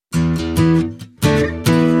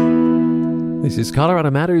This is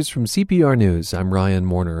Colorado Matters from CPR News. I'm Ryan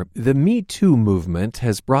Mourner. The Me Too movement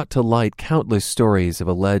has brought to light countless stories of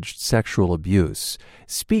alleged sexual abuse.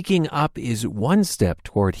 Speaking up is one step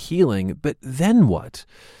toward healing, but then what?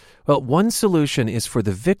 Well, one solution is for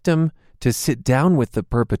the victim to sit down with the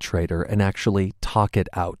perpetrator and actually talk it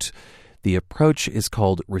out. The approach is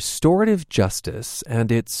called restorative justice,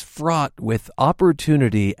 and it's fraught with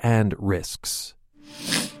opportunity and risks.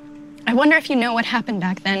 I wonder if you know what happened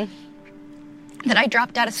back then. That I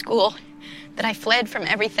dropped out of school, that I fled from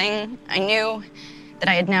everything I knew, that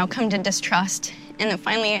I had now come to distrust, and then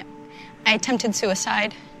finally I attempted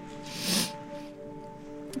suicide.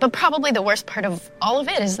 But probably the worst part of all of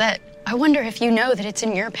it is that I wonder if you know that it's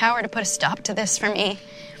in your power to put a stop to this for me.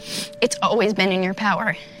 It's always been in your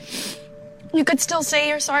power. You could still say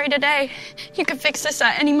you're sorry today. You could fix this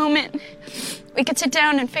at any moment. We could sit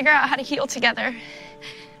down and figure out how to heal together.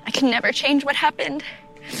 I can never change what happened.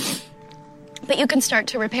 But you can start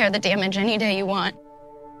to repair the damage any day you want.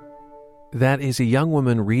 That is a young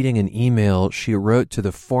woman reading an email she wrote to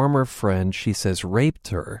the former friend she says raped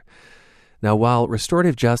her. Now, while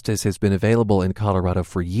restorative justice has been available in Colorado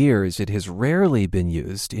for years, it has rarely been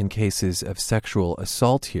used in cases of sexual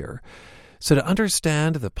assault here. So to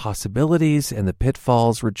understand the possibilities and the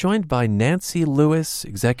pitfalls, we're joined by Nancy Lewis,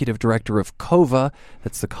 Executive Director of COVA,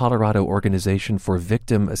 that's the Colorado Organization for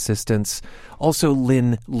Victim Assistance. Also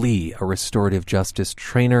Lynn Lee, a restorative justice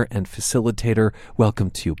trainer and facilitator. Welcome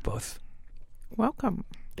to you both. Welcome.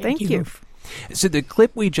 Thank you. So the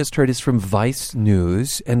clip we just heard is from Vice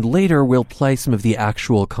News, and later we'll play some of the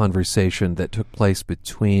actual conversation that took place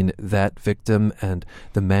between that victim and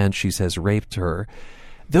the man she says raped her.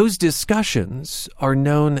 Those discussions are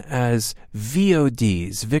known as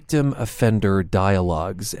VODs, Victim Offender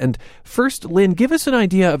Dialogues. And first, Lynn, give us an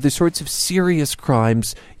idea of the sorts of serious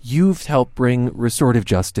crimes you've helped bring restorative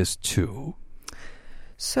justice to.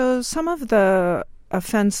 So some of the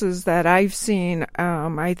offenses that I've seen,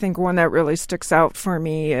 I think one that really sticks out for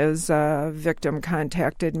me is a victim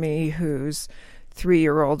contacted me whose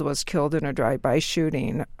 3-year-old was killed in a drive-by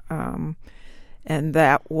shooting. And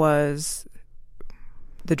that was...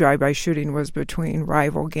 The drive-by shooting was between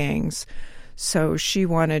rival gangs. So she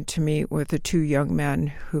wanted to meet with the 2 young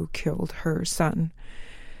men who killed her son.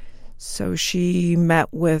 So she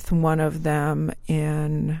met with one of them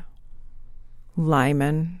in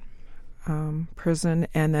Lyman prison,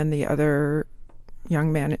 and then the other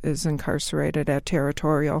young man is incarcerated at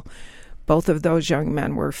Territorial. Both of those young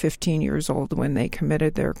men were 15 years old when they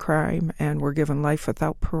committed their crime and were given life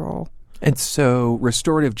without parole. And so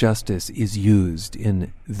restorative justice is used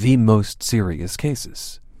in the most serious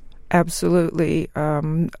cases. Absolutely.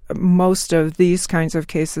 Most of these kinds of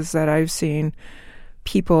cases that I've seen,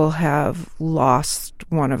 people have lost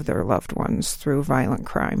one of their loved ones through violent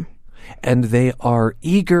crime. And they are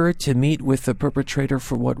eager to meet with the perpetrator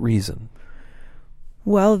for what reason?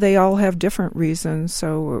 Well, they all have different reasons.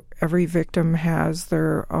 So every victim has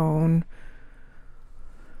their own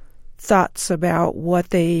thoughts about what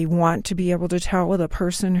they want to be able to tell the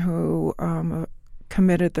person who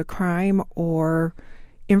committed the crime, or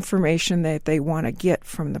information that they want to get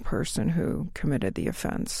from the person who committed the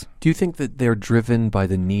offense. Do you think that they're driven by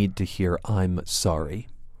the need to hear, "I'm sorry"?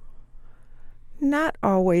 Not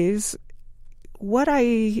always. What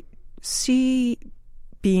I see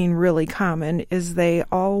being really common is they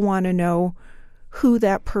all want to know who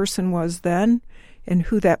that person was then and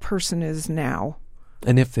who that person is now.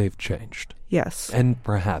 And if they've changed. Yes. And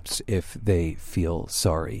perhaps if they feel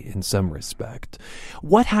sorry in some respect.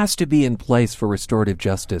 What has to be in place for restorative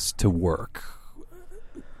justice to work?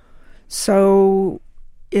 So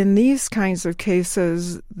in these kinds of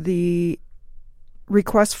cases, the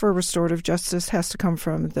request for restorative justice has to come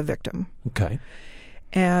from the victim. Okay.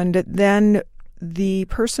 And then the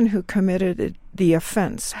person who committed the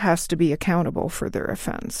offense has to be accountable for their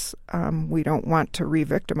offense. We don't want to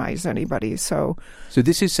re-victimize anybody. So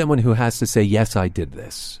this is someone who has to say, yes, I did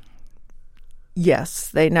this. Yes,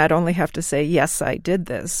 they not only have to say, yes, I did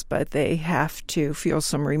this, but they have to feel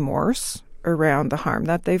some remorse around the harm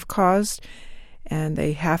that they've caused, and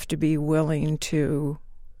they have to be willing to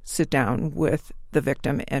sit down with the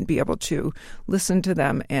victim and be able to listen to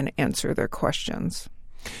them and answer their questions.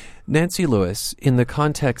 Nancy Lewis, in the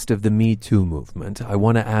context of the Me Too movement, I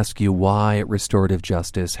want to ask you why restorative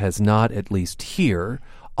justice has not, at least here,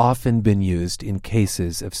 often been used in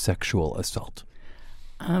cases of sexual assault.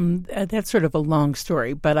 That's sort of a long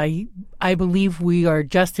story, but I believe we are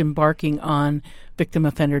just embarking on victim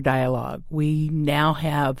offender dialogue. We now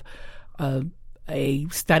have a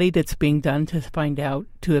study that's being done to find out,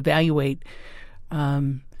 to evaluate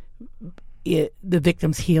the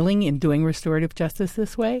victim's healing in doing restorative justice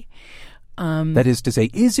this way. That is to say,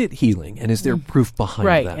 is it healing, and is there proof behind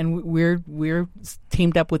right, that? Right, and we're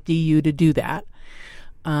teamed up with DU to do that.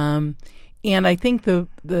 And I think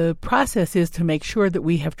the process is to make sure that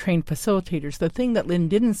we have trained facilitators. The thing that Lynn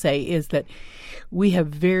didn't say is that we have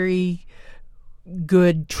very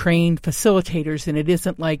good trained facilitators, and it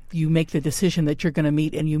isn't like you make the decision that you're going to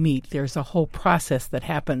meet and you meet. There's a whole process that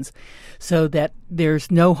happens so that there's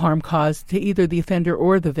no harm caused to either the offender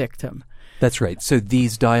or the victim. That's right. So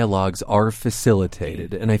these dialogues are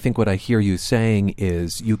facilitated. And I think what I hear you saying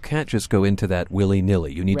is you can't just go into that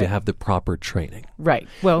willy-nilly. You need to have the proper training. Right.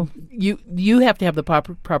 Well, you have to have the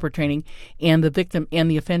proper training, and the victim and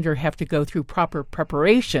the offender have to go through proper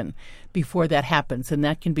preparation before that happens. And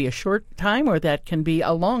that can be a short time or that can be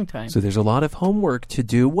a long time. So there's a lot of homework to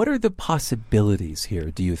do. What are the possibilities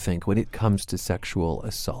here, do you think, when it comes to sexual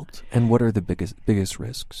assault? And what are the biggest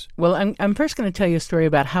risks? Well, I'm first going to tell you a story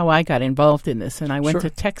about how I got involved in this. And I went to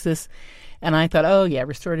Texas, and I thought, oh, yeah,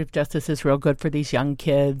 restorative justice is real good for these young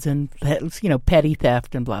kids and, petty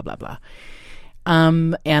theft and blah, blah, blah.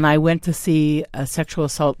 And I went to see a sexual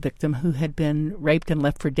assault victim who had been raped and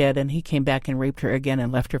left for dead, and he came back and raped her again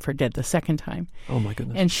and left her for dead the second time. Oh, my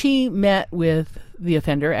goodness. And she met with the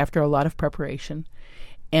offender after a lot of preparation.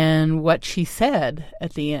 And what she said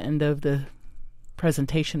at the end of the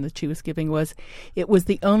presentation that she was giving was it was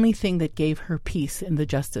the only thing that gave her peace in the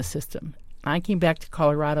justice system. I came back to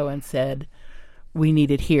Colorado and said, we need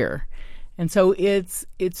it here. And so it's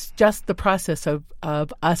just the process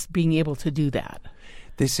of us being able to do that.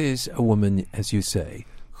 This is a woman, as you say,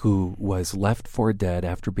 who was left for dead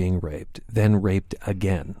after being raped, then raped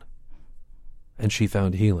again. And she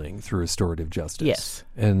found healing through restorative justice. Yes.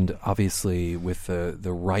 And obviously with the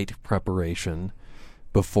right preparation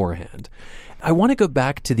beforehand. I want to go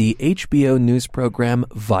back to the HBO news program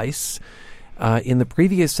Vice. In the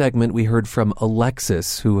previous segment, we heard from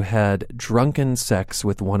Alexis, who had drunken sex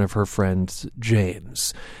with one of her friends,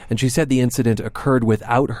 James. And she said the incident occurred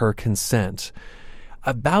without her consent.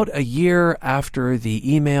 About a year after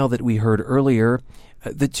the email that we heard earlier,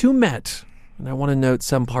 the two met. And I want to note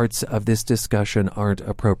some parts of this discussion aren't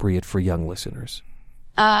appropriate for young listeners.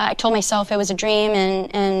 I told myself it was a dream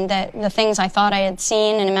and that the things I thought I had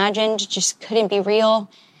seen and imagined just couldn't be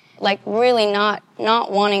real. Like really not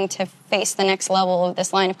wanting to face the next level of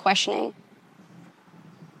this line of questioning.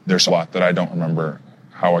 There's a lot that I don't remember,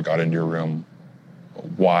 how I got into your room,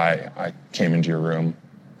 why I came into your room,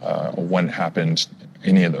 when it happened,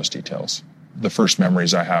 any of those details. The first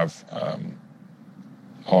memories I have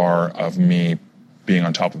are of me being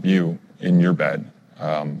on top of you in your bed.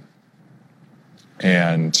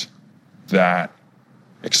 And that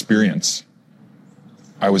experience,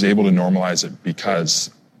 I was able to normalize it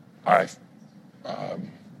because I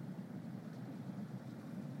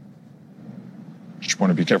just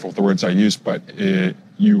want to be careful with the words I use, but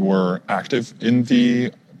you were active in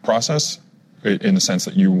the process in the sense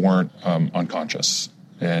that you weren't unconscious.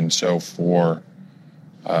 And so for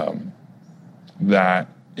that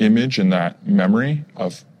image and that memory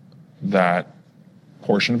of that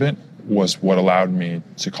portion of it was what allowed me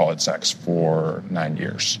to call it sex for 9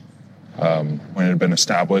 years. When it had been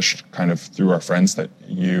established kind of through our friends that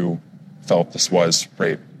you felt this was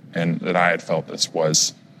rape and that I had felt this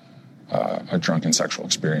was a drunken sexual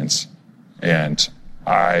experience. And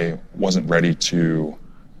I wasn't ready to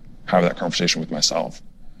have that conversation with myself.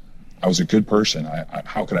 I was a good person.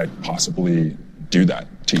 How could I possibly do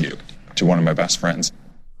that to you, to one of my best friends?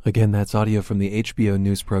 Again, that's audio from the HBO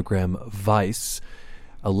news program Vice.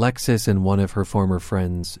 Alexis and one of her former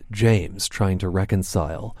friends, James, trying to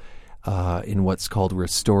reconcile in what's called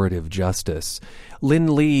restorative justice.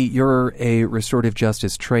 Lynn Lee, you're a restorative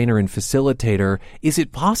justice trainer and facilitator. Is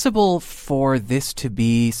it possible for this to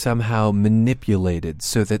be somehow manipulated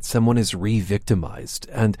so that someone is re-victimized?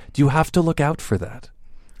 And do you have to look out for that?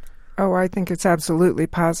 Oh, I think it's absolutely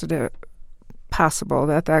possible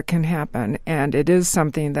that can happen. And it is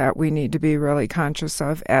something that we need to be really conscious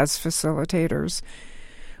of as facilitators.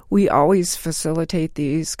 We always facilitate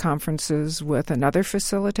these conferences with another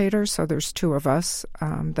facilitator, so there's two of us.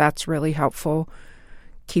 That's really helpful,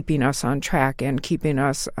 keeping us on track and keeping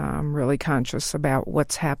us really conscious about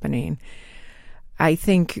what's happening. I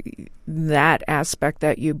think that aspect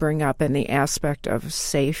that you bring up and the aspect of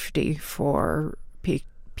safety for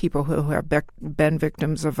people who have been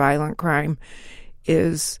victims of violent crime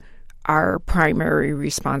is our primary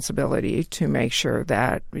responsibility to make sure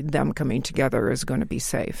that them coming together is going to be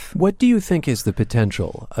safe. What do you think is the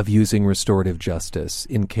potential of using restorative justice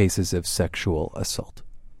in cases of sexual assault?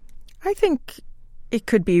 I think it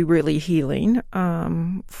could be really healing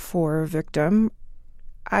for a victim.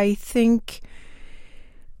 I think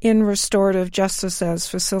in restorative justice as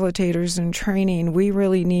facilitators in training, we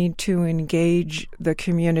really need to engage the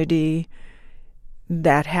community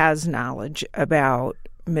that has knowledge about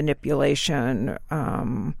manipulation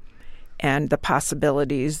and the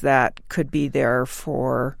possibilities that could be there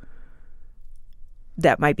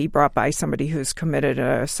that might be brought by somebody who's committed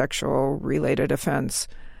a sexual-related offense.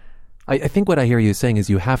 I think what I hear you saying is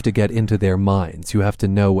you have to get into their minds. You have to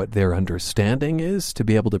know what their understanding is to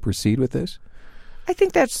be able to proceed with this? I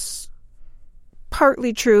think that's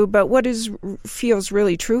partly true, but what feels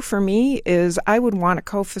really true for me is I would want to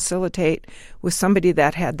co-facilitate with somebody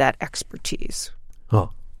that had that expertise. Huh.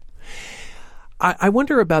 I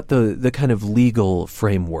wonder about the kind of legal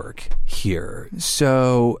framework here.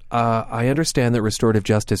 So I understand that restorative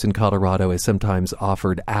justice in Colorado is sometimes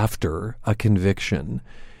offered after a conviction.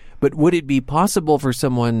 But would it be possible for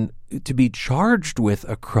someone to be charged with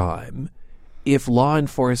a crime if law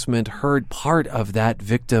enforcement heard part of that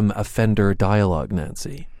victim-offender dialogue,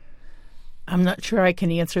 Nancy? I'm not sure I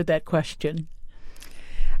can answer that question.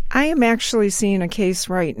 I am actually seeing a case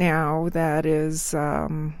right now that is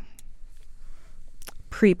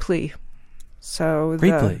pre-plea. So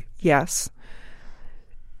pre-plea? Yes.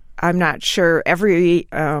 I'm not sure. Every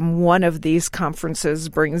one of these conferences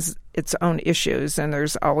brings its own issues, and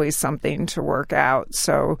there's always something to work out.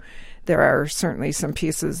 So there are certainly some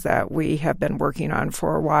pieces that we have been working on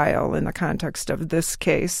for a while in the context of this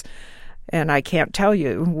case. And I can't tell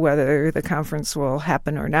you whether the conference will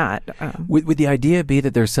happen or not. Would the idea be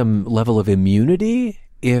that there's some level of immunity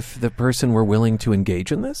if the person were willing to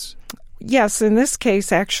engage in this? Yes, in this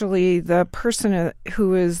case, actually, the person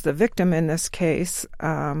who is the victim in this case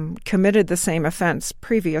committed the same offense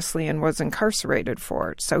previously and was incarcerated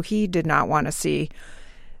for it. So he did not want to see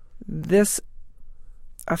this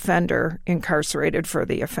offender incarcerated for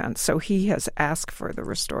the offense. So he has asked for the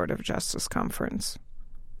restorative justice conference.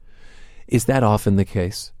 Is that often the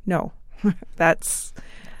case? No. That's...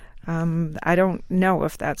 I don't know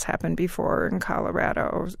if that's happened before in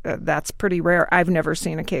Colorado. That's pretty rare. I've never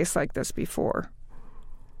seen a case like this before.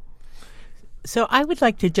 So I would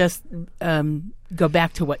like to just go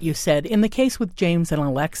back to what you said. In the case with James and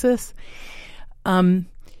Alexis,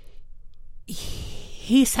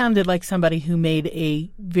 he sounded like somebody who made a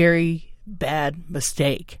very bad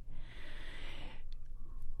mistake.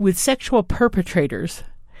 With sexual perpetrators,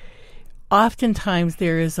 oftentimes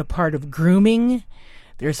there is a part of grooming.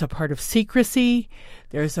 There's a part of secrecy.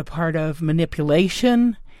 There's a part of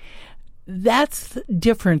manipulation. That's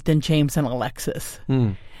different than James and Alexis.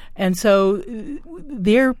 And so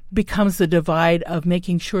there becomes the divide of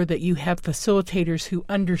making sure that you have facilitators who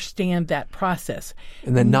understand that process.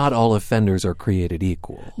 And that not all offenders are created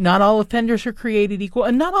equal. Not all offenders are created equal.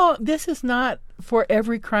 And this is not for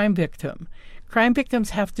every crime victim. Crime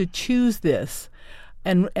victims have to choose this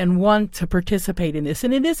and want to participate in this.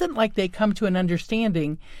 And it isn't like they come to an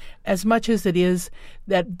understanding as much as it is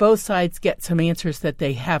that both sides get some answers that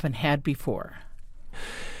they haven't had before.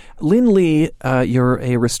 Lynn Lee, you're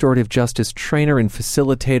a restorative justice trainer and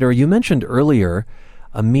facilitator. You mentioned earlier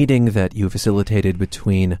a meeting that you facilitated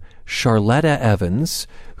between Charletta Evans,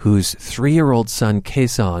 whose 3-year-old son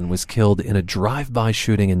Kason was killed in a drive-by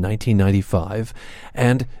shooting in 1995,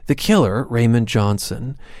 and the killer, Raymond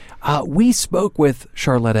Johnson. We spoke with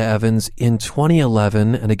Charletta Evans in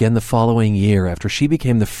 2011 and again the following year after she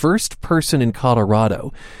became the first person in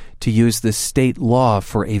Colorado to use the state law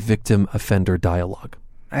for a victim-offender dialogue.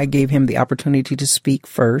 I gave him the opportunity to speak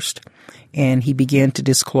first, and he began to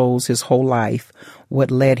disclose his whole life,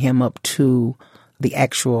 what led him up to the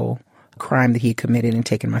actual crime that he committed in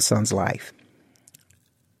taking my son's life.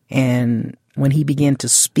 And when he began to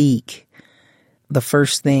speak, the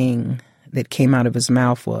first thing that came out of his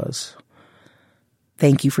mouth was,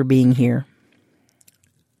 "Thank you for being here.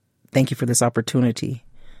 Thank you for this opportunity.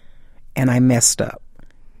 And I messed up."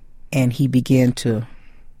 And he began to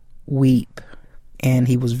weep. And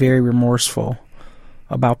he was very remorseful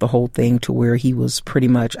about the whole thing, to where he was pretty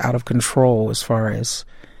much out of control as far as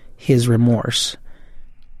his remorse.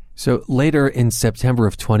 So later in September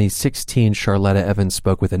of 2016, Charletta Evans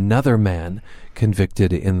spoke with another man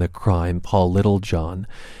convicted in the crime, Paul Littlejohn.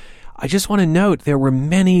 I just want to note there were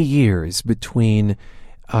many years between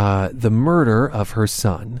the murder of her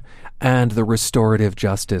son and the restorative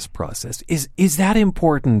justice process. Is that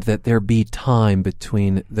important, that there be time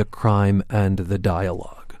between the crime and the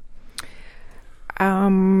dialogue?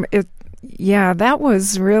 Yeah, that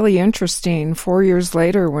was really interesting. 4 years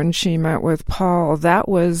later, when she met with Paul, that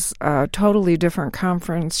was a totally different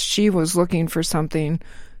conference. She was looking for something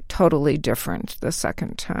totally different the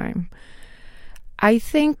second time. I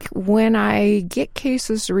think when I get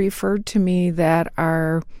cases referred to me that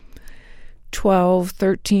are 12,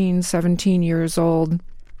 13, 17 years old,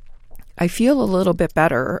 I feel a little bit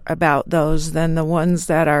better about those than the ones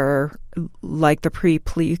that are like the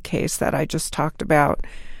pre-plea case that I just talked about.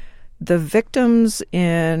 The victims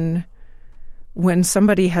when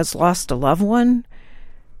somebody has lost a loved one,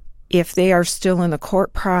 if they are still in the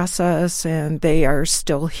court process and they are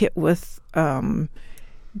still hit with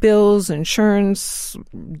bills, insurance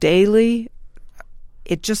daily,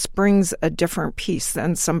 it just brings a different piece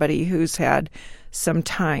than somebody who's had some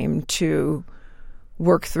time to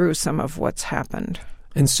work through some of what's happened.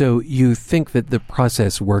 And so you think that the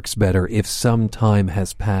process works better if some time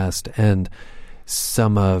has passed and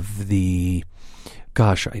some of the,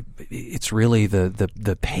 it's really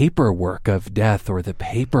the paperwork of death or the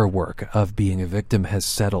paperwork of being a victim has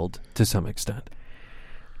settled to some extent?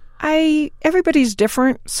 Everybody's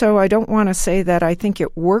different, so I don't want to say that I think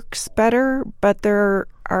it works better, but there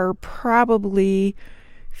are probably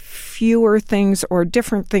fewer things or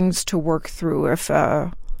different things to work through if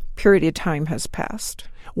a period of time has passed.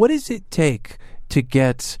 What does it take to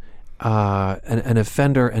get an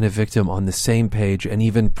offender and a victim on the same page and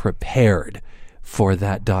even prepared for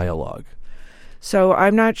that dialogue? So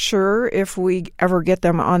I'm not sure if we ever get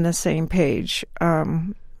them on the same page.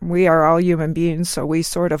 We are all human beings, so we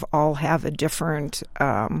sort of all have a different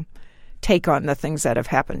take on the things that have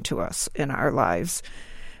happened to us in our lives.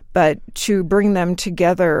 But to bring them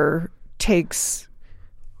together takes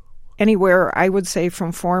anywhere, I would say,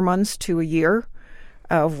 from 4 months to a year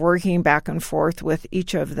of working back and forth with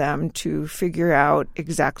each of them to figure out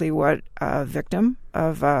exactly what a victim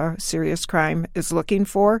of a serious crime is looking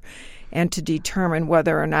for and to determine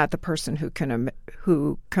whether or not the person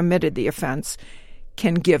who committed the offense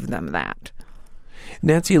can give them that.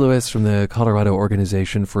 Nancy Lewis from the Colorado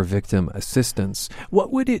Organization for Victim Assistance.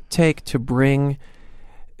 What would it take to bring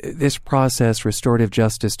this process, restorative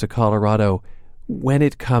justice, to Colorado when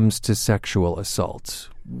it comes to sexual assault?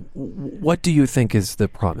 What do you think is the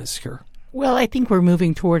promise here? Well, I think we're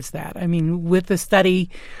moving towards that. I mean, with the study,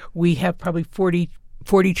 we have probably 40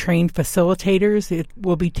 trained facilitators. It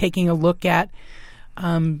will be taking a look at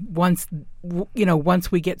once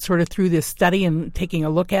we get sort of through this study and taking a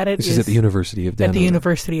look at it. This is at the University of Denver. At the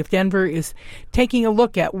University of Denver is taking a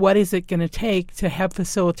look at what is it going to take to have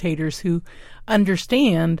facilitators who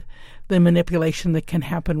understand the manipulation that can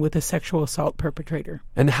happen with a sexual assault perpetrator.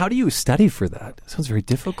 And how do you study for that? It sounds very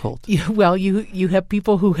difficult. You have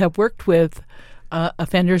people who have worked with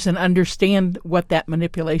offenders and understand what that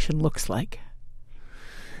manipulation looks like.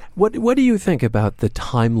 What do you think about the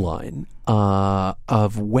timeline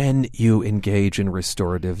of when you engage in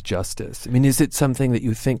restorative justice? I mean, is it something that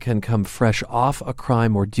you think can come fresh off a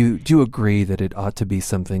crime, or do you agree that it ought to be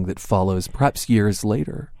something that follows perhaps years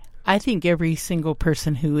later? I think every single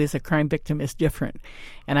person who is a crime victim is different,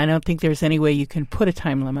 and I don't think there's any way you can put a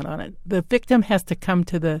time limit on it. The victim has to come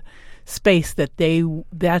to the space that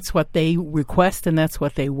that's what they request and that's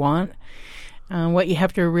what they want. What you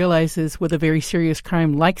have to realize is with a very serious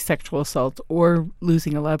crime like sexual assault or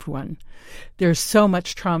losing a loved one, there's so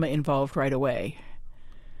much trauma involved right away.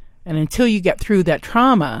 And until you get through that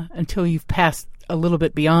trauma, until you've passed a little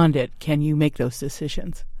bit beyond it, can you make those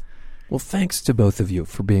decisions? Well, thanks to both of you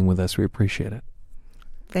for being with us. We appreciate it.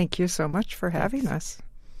 Thank you so much for having us.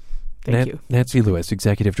 Thank you. Nancy Lewis,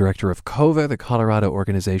 Executive Director of COVA, the Colorado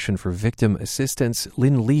Organization for Victim Assistance.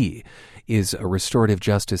 Lynn Lee is a restorative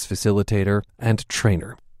justice facilitator and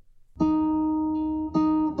trainer.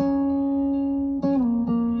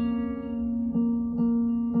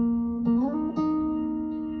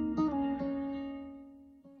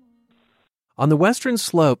 On the Western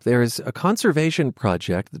Slope, there is a conservation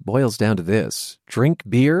project that boils down to this: drink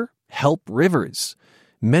beer, help rivers.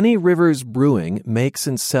 Many Rivers Brewing makes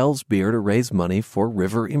and sells beer to raise money for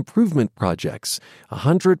river improvement projects.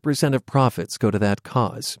 100% of profits go to that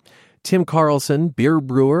cause. Tim Carlson, beer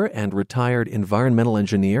brewer and retired environmental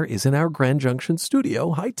engineer, is in our Grand Junction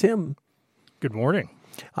studio. Hi, Tim. Good morning.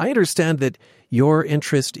 I understand that your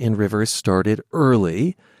interest in rivers started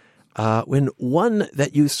early when one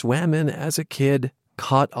that you swam in as a kid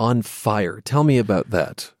caught on fire. Tell me about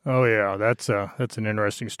that. Oh, yeah, that's an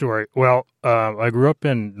interesting story. Well, I grew up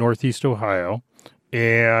in Northeast Ohio,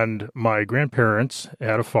 and my grandparents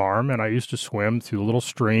had a farm, and I used to swim through a little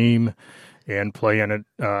stream and play in it,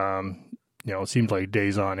 it seemed like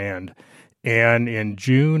days on end. And in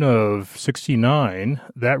June of '69,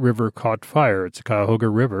 that river caught fire. It's the Cuyahoga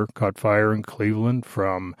River, caught fire in Cleveland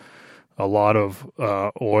from a lot of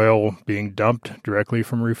oil being dumped directly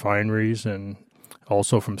from refineries and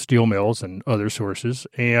also from steel mills and other sources.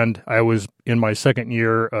 And I was in my second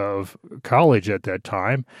year of college at that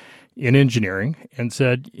time in engineering and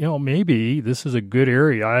said, maybe this is a good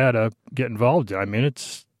area I ought to get involved in. I mean,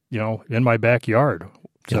 it's, in my backyard.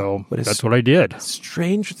 So that's what I did.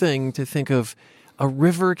 Strange thing to think of a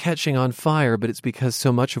river catching on fire, but it's because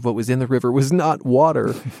so much of what was in the river was not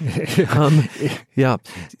water. Yeah.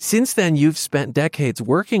 Since then, you've spent decades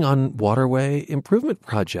working on waterway improvement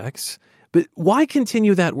projects. But why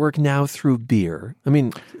continue that work now through beer? I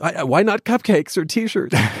mean, why not cupcakes or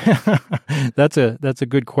T-shirts? That's a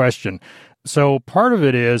good question. So part of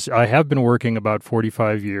it is I have been working about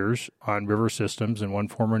 45 years on river systems in one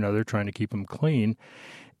form or another, trying to keep them clean.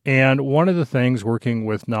 And one of the things working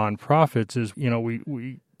with nonprofits is,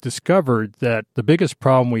 we discovered that the biggest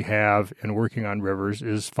problem we have in working on rivers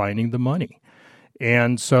is finding the money.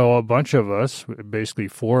 And so a bunch of us, basically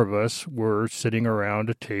 4 of us, were sitting around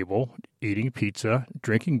a table, eating pizza,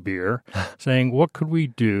 drinking beer, saying, what could we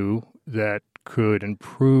do that could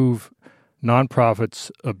improve nonprofits'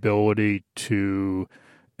 ability to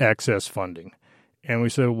access funding? And we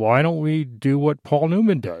said, why don't we do what Paul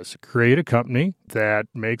Newman does? Create a company that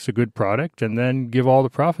makes a good product and then give all the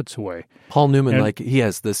profits away. Paul Newman, he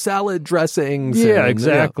has the salad dressings. Yeah,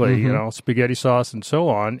 exactly. Spaghetti sauce and so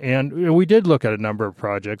on. And we did look at a number of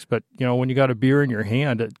projects, but, when you got a beer in your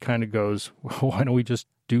hand, it kind of goes, well, why don't we just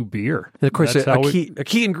do beer? And of course, a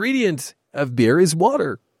key ingredient of beer is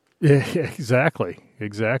water. Yeah, exactly.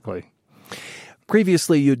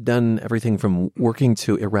 Previously, you'd done everything from working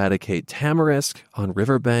to eradicate tamarisk on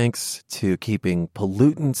riverbanks to keeping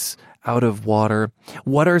pollutants out of water.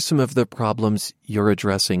 What are some of the problems you're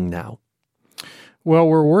addressing now? Well,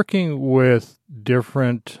 we're working with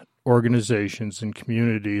different organizations and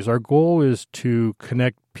communities. Our goal is to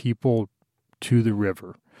connect people to the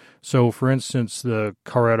river. So, for instance, the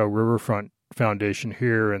Colorado Riverfront Foundation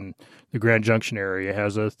here in the Grand Junction area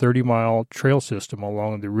has a 30-mile trail system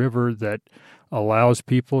along the river that allows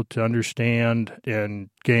people to understand and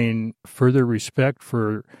gain further respect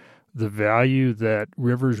for the value that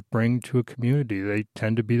rivers bring to a community. They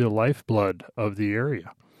tend to be the lifeblood of the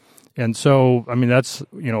area. And so, that's,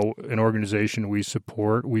 an organization we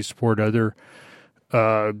support. We support other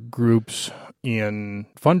groups in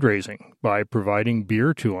fundraising by providing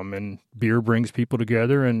beer to them. And beer brings people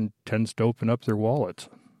together and tends to open up their wallets.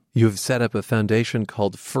 You've set up a foundation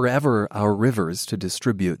called Forever Our Rivers to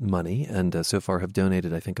distribute money, and so far have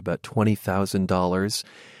donated, I think, about $20,000.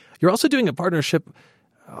 You're also doing a partnership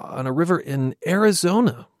on a river in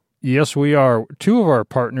Arizona. Yes, we are. 2 of our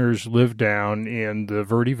partners live down in the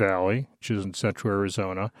Verde Valley, which is in central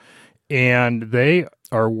Arizona, and they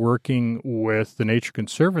are working with the Nature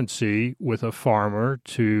Conservancy with a farmer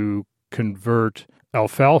to convert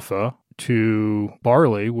alfalfa to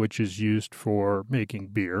barley, which is used for making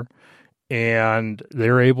beer, and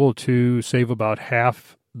they're able to save about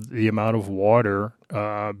half the amount of water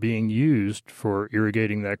being used for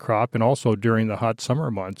irrigating that crop, and also during the hot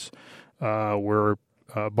summer months where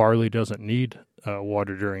barley doesn't need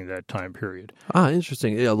water during that time period.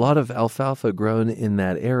 Interesting. A lot of alfalfa grown in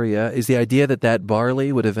that area. Is the idea that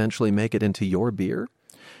barley would eventually make it into your beer?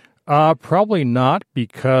 Probably not,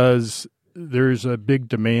 because there's a big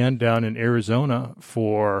demand down in Arizona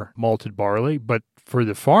for malted barley, but for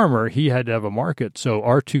the farmer, he had to have a market. So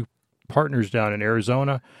our 2 partners down in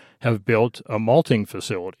Arizona have built a malting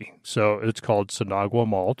facility. So it's called Sinagua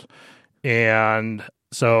Malt. And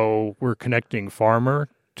so we're connecting farmer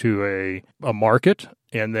to a market,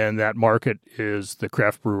 and then that market is the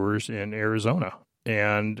craft brewers in Arizona.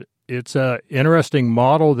 And it's an interesting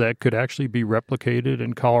model that could actually be replicated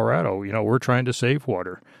in Colorado. We're trying to save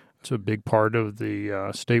water. It's a big part of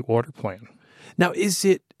the state water plan. Now, is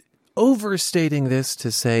it overstating this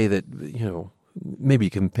to say that,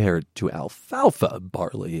 maybe compared to alfalfa,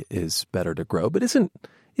 barley is better to grow, but isn't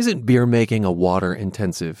beer making a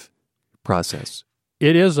water-intensive process?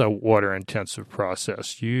 It is a water-intensive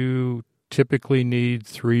process. You typically need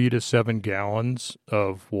 3 to 7 gallons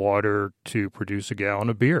of water to produce a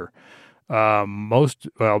gallon of beer.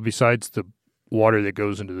 Besides the water that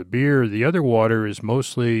goes into the beer, the other water is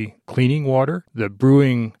mostly cleaning water. The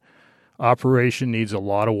brewing operation needs a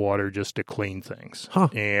lot of water just to clean things.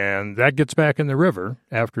 And that gets back in the river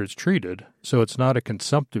after it's treated, so it's not a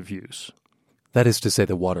consumptive use. That is to say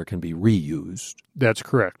the water can be reused. That's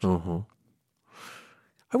correct.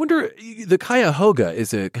 I wonder, the Cuyahoga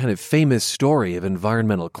is a kind of famous story of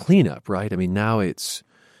environmental cleanup, right? I mean, now it's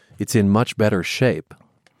in much better shape.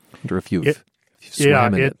 I wonder if you've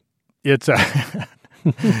swam in it. It's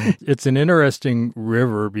an interesting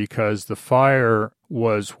river because the fire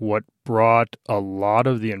was what brought a lot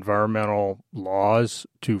of the environmental laws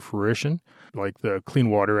to fruition, like the Clean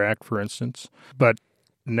Water Act, for instance. But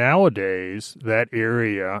nowadays, that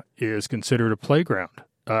area is considered a playground.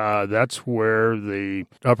 That's where the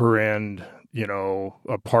upper end,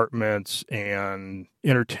 apartments and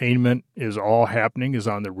entertainment is all happening, is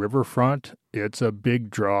on the riverfront. It's a big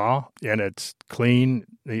draw, and it's clean.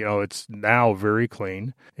 It's now very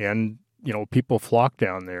clean, and people flock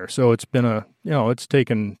down there. So it's been it's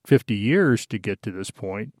taken 50 years to get to this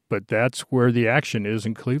point, but that's where the action is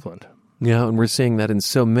in Cleveland. Yeah, and we're seeing that in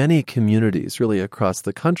so many communities really across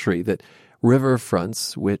the country, that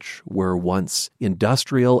riverfronts, which were once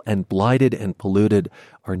industrial and blighted and polluted,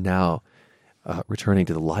 are now returning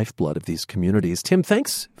to the lifeblood of these communities. Tim,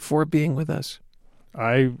 thanks for being with us.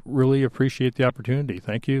 I really appreciate the opportunity.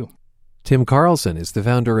 Thank you. Tim Carlson is the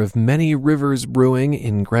founder of Many Rivers Brewing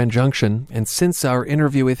in Grand Junction, and since our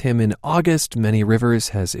interview with him in August, Many Rivers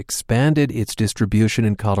has expanded its distribution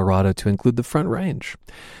in Colorado to include the Front Range.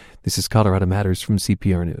 This is Colorado Matters from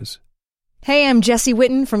CPR News. Hey, I'm Jesse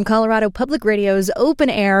Whitten from Colorado Public Radio's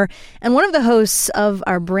Open Air and one of the hosts of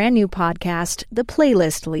our brand new podcast, The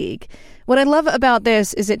Playlist League. What I love about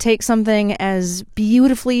this is it takes something as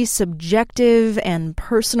beautifully subjective and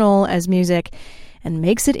personal as music and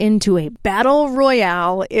makes it into a battle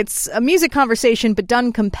royale. It's a music conversation, but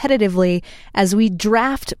done competitively as we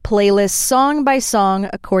draft playlists song by song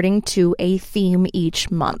according to a theme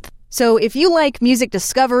each month. So if you like music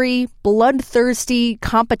discovery, bloodthirsty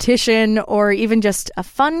competition, or even just a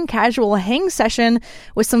fun casual hang session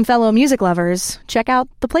with some fellow music lovers, check out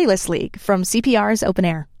the Playlist League from CPR's Open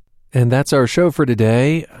Air. And that's our show for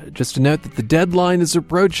today. Just to note that the deadline is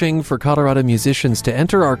approaching for Colorado musicians to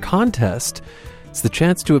enter our contest. It's the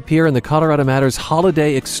chance to appear in the Colorado Matters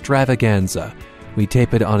Holiday Extravaganza. We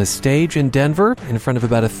tape it on a stage in Denver in front of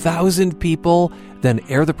about 1,000 people, then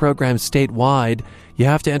air the program statewide. You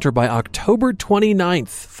have to enter by October 29th.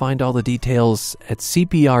 Find all the details at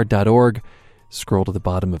cpr.org. Scroll to the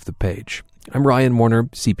bottom of the page. I'm Ryan Warner,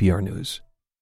 CPR News.